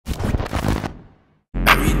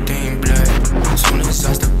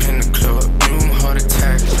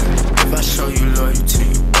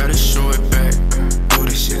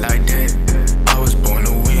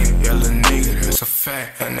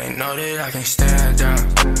know that I can stand out.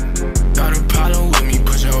 Got a problem with me,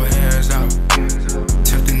 put your hands out.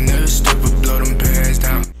 Tip the nigga strip but blow them pants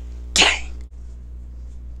down. Gang!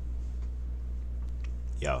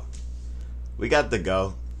 Yo, we got the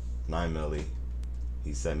go. 9Melly.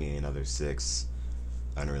 He sent me another 6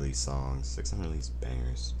 unreleased songs, 6 unreleased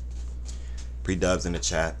bangers. Pre-dubs in the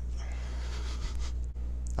chat.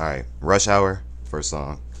 Alright, Rush Hour, first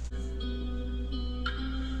song.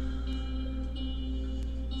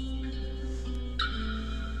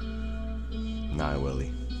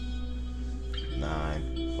 9Willy.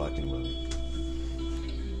 9 fucking Willy.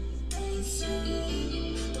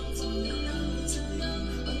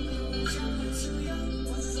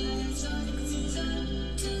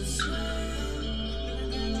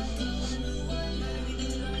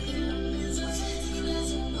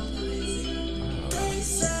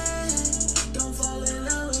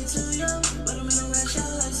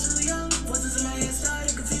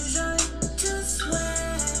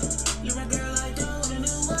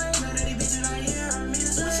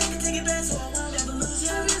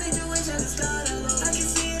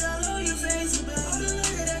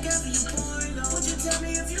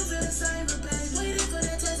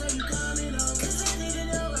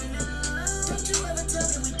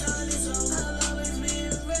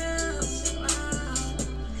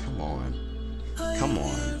 Come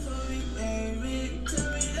on.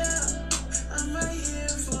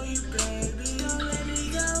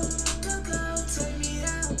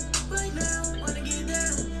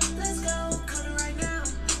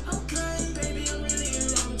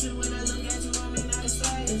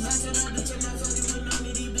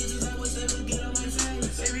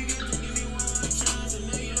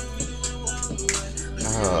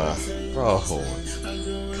 Bro,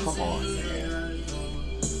 come on, man.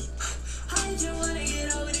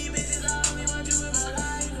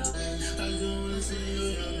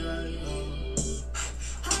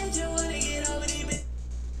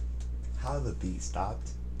 How the beat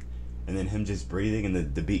stopped and then him just breathing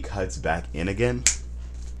and the beat cuts back in again.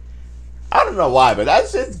 I don't know why, but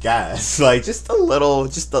that's just gas. Like just the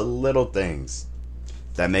little things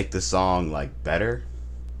that make the song like better.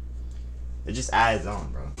 It just adds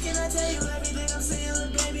on, bro. Can I tell you everything I'm saying?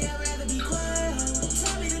 Look, baby, I'd rather be quiet.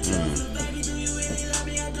 Tell me the truth, baby, do you really love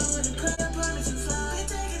me? I don't want to cut, I promise you fly.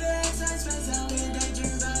 Take it to exercise space out. Can't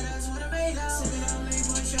daydream about us, what I made out. Sipping on me,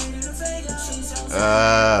 boy, straight in the fake out. She's so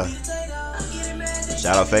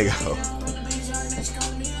shout out Fago.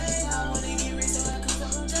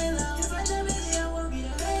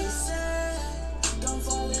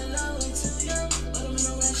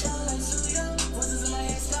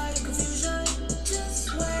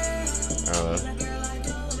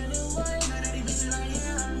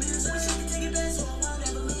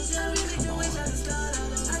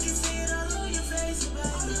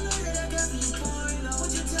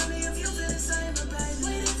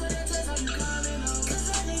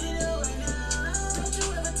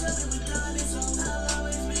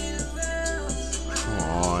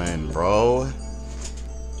 Bro,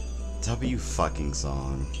 W fucking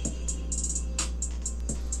song.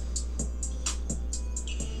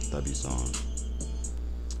 W song.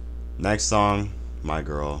 Next song, My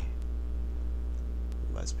Girl.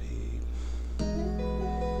 Let's be.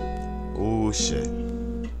 Ooh, shit.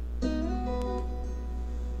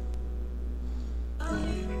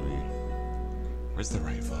 Where's the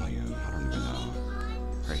right volume? I don't even know.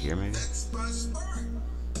 Right here, maybe?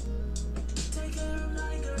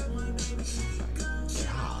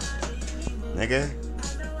 God, nigga.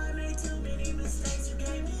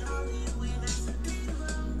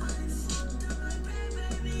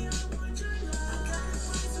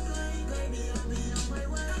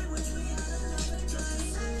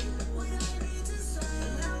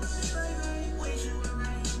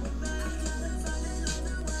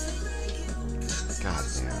 God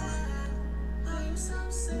damn.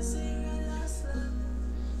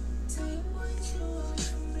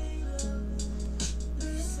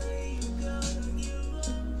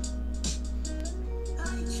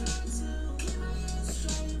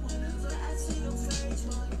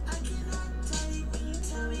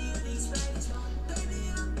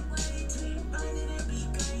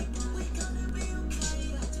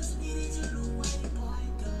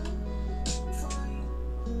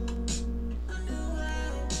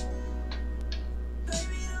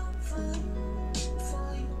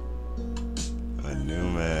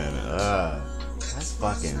 That's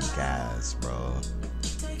fucking gas, bro.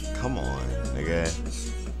 Come on, nigga.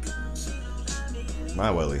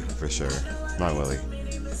 9Melly, for sure. 9Melly.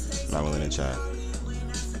 9Melly in the chat.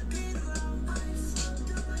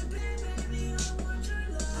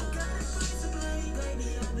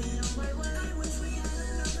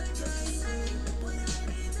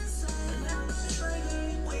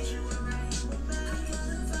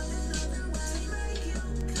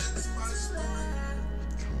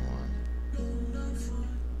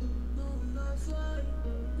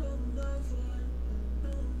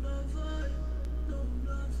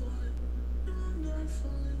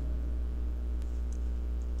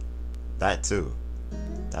 That too.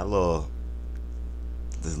 That little,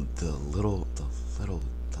 the little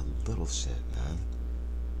shit, man.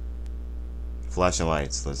 Flashing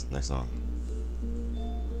lights. Next song.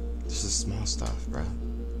 This is small stuff, bro.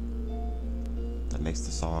 That makes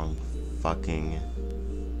the song fucking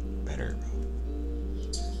better, bro.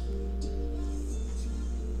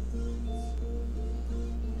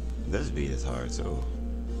 This beat is hard too.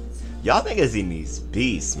 Y'all niggas in these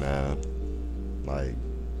beats, man. Like.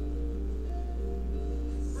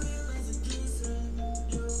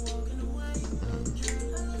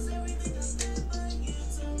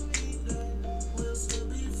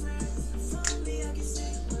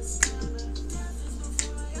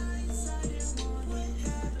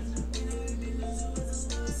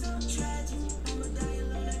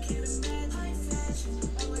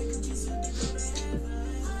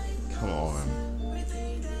 Come on.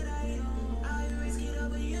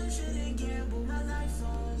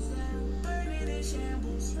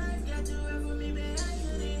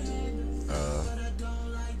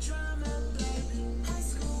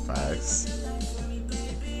 Facts.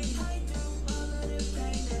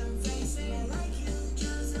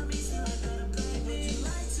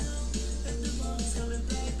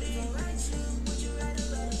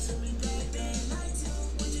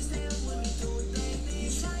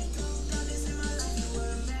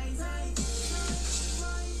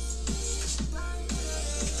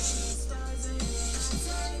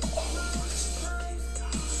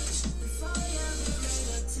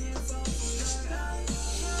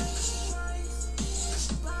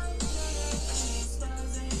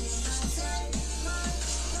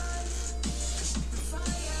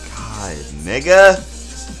 God, nigga.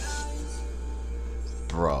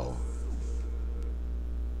 Bro.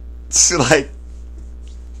 It's like,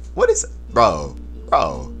 what is, bro.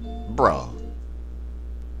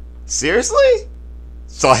 Seriously?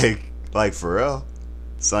 It's like for real?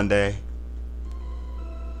 Sunday.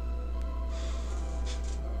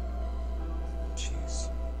 Jeez.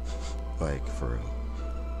 Like, for real.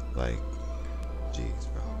 Like,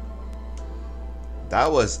 jeez, bro.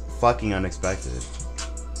 That was fucking unexpected.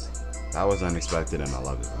 That was unexpected and I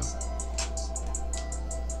love it, bro.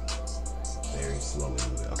 Very slowly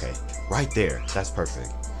move it. Okay, right there. That's perfect.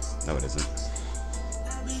 No, it isn't.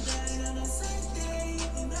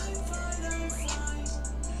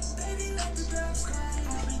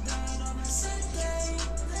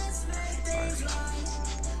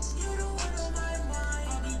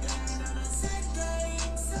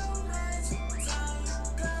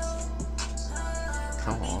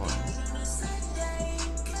 Come on.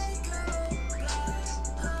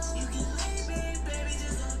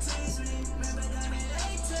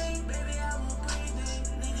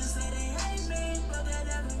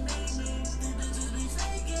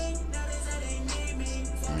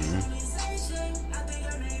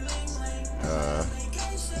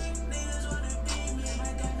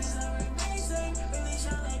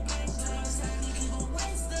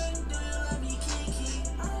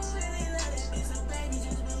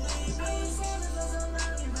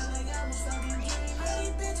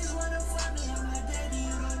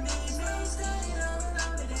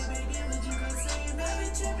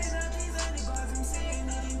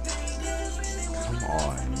 Come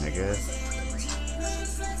on, nigga.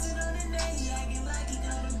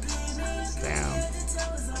 Damn.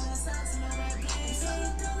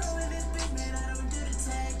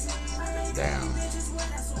 Damn.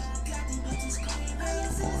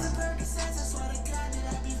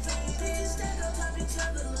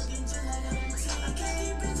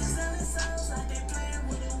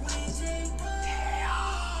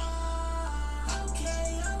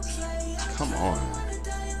 Come on. Come on.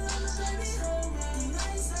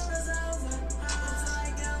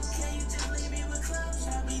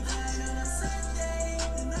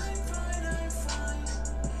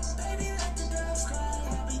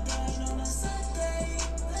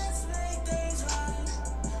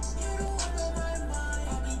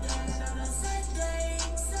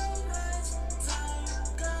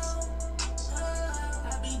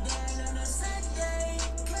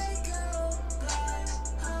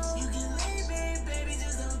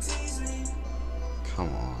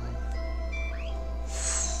 Come on.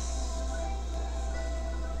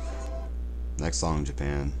 Next song,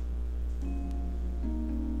 Japan.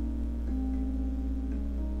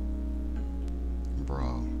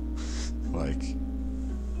 Bro. Like,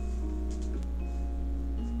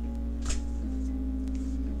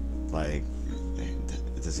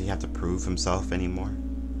 does he have to prove himself anymore?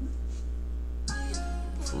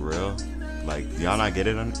 For real? Like, do y'all not get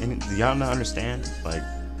it? Do y'all not understand? Like,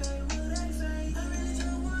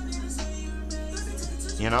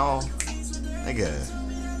 you know, Nigga.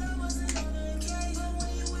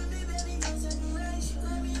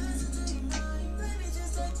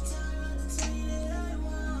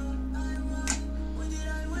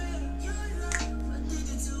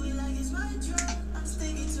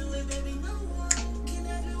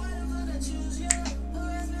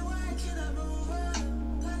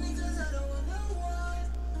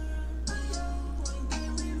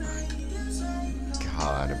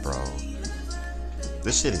 God, bro.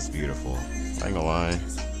 This shit is beautiful. I ain't gonna lie.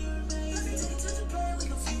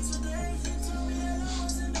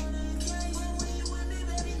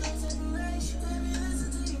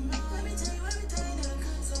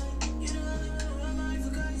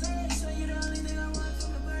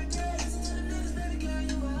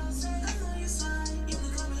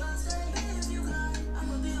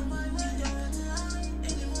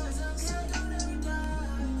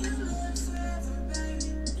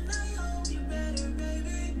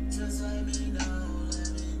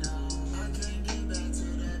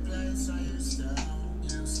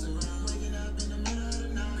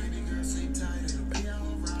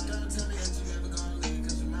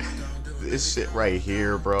 This shit right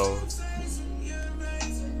here, bro.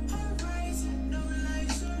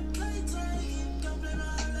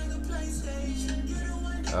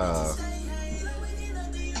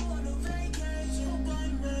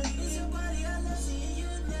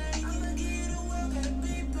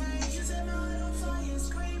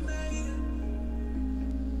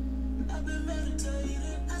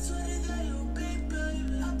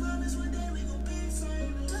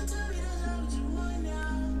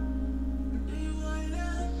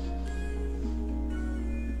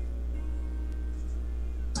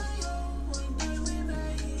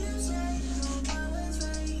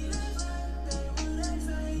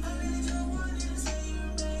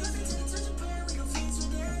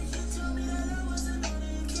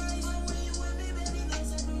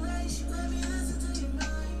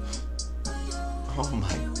 Oh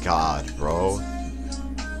my god, bro.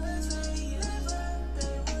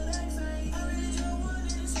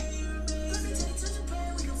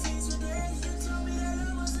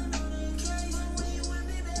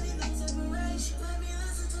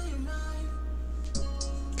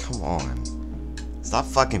 Come on. Stop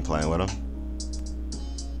fucking playing with him.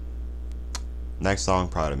 Next song,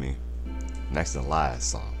 Proud of Me. Next and last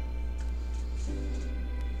song.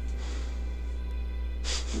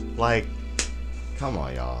 Like, come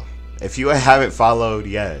on, y'all. If you haven't followed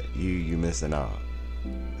yet, you missing out.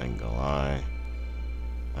 I ain't gonna lie.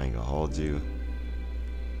 I ain't gonna hold you.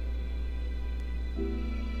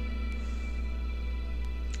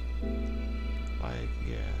 Like,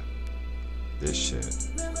 yeah. This shit.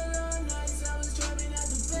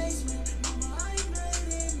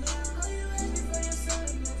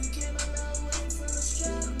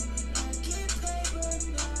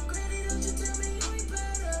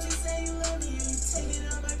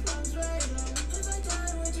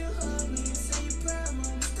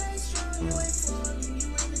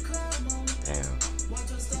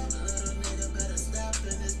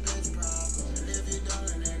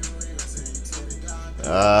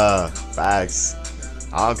 Facts.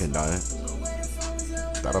 I don't condone it.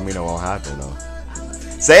 That don't mean it won't happen though.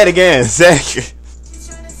 Say it again. Say it.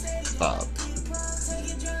 Stop.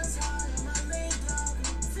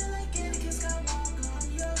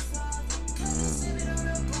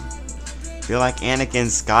 Feel like Anakin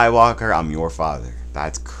Skywalker, I'm your father.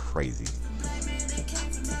 That's crazy.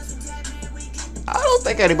 I don't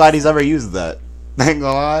think anybody's ever used that. Ain't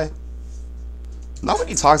gonna lie.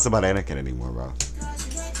 Nobody talks about Anakin anymore, bro.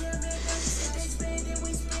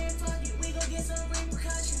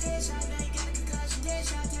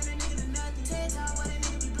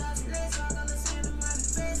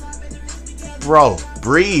 Bro,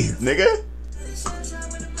 breathe, nigga.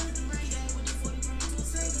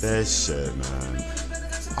 This shit, man.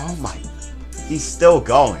 Oh my. He's still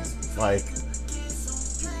going. Like.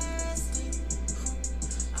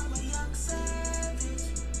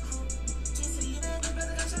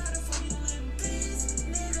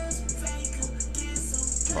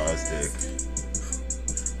 Plastic.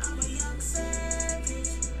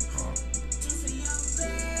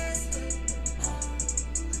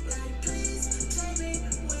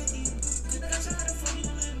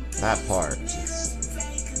 That part. Just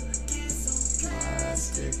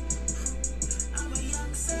plastic.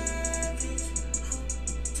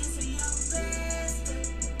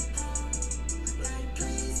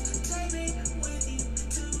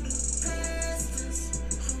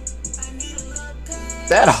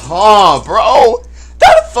 That haw, bro.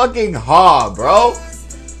 That fucking haw, bro.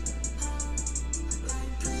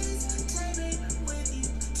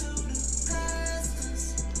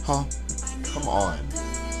 on.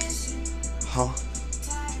 Huh?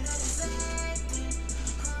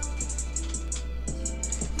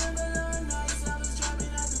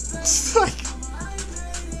 It's like,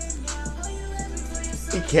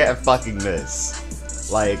 he can't fucking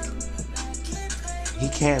miss. Like, he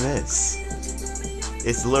can't miss.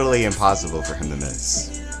 It's literally impossible for him to miss.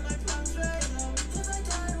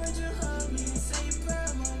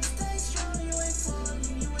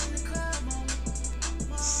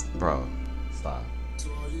 Bro, stop.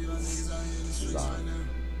 Stop.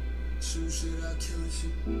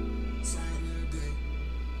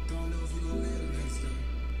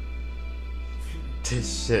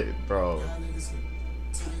 This shit, bro.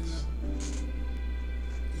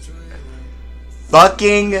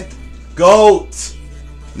 Fucking GOAT,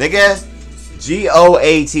 nigga. GOAT,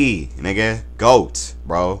 nigga. GOAT,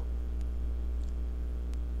 bro.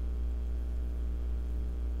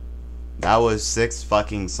 That was 6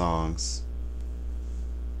 fucking songs.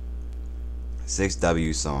 6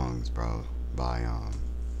 W songs, bro. By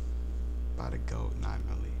the GOAT,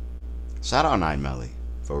 9Melly. Shout out 9Melly.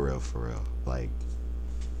 For real, for real. Like,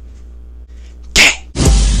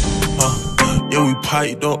 yeah, we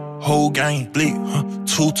piped up, whole gang, bleak,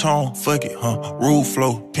 two-tone, fuck it, roof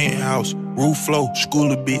flow, penthouse, roof flow,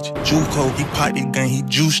 school of bitch, Juco, he piped the gun, he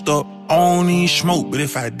juiced up, I don't even smoke, but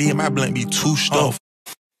if I did, my blunt be too stuffed.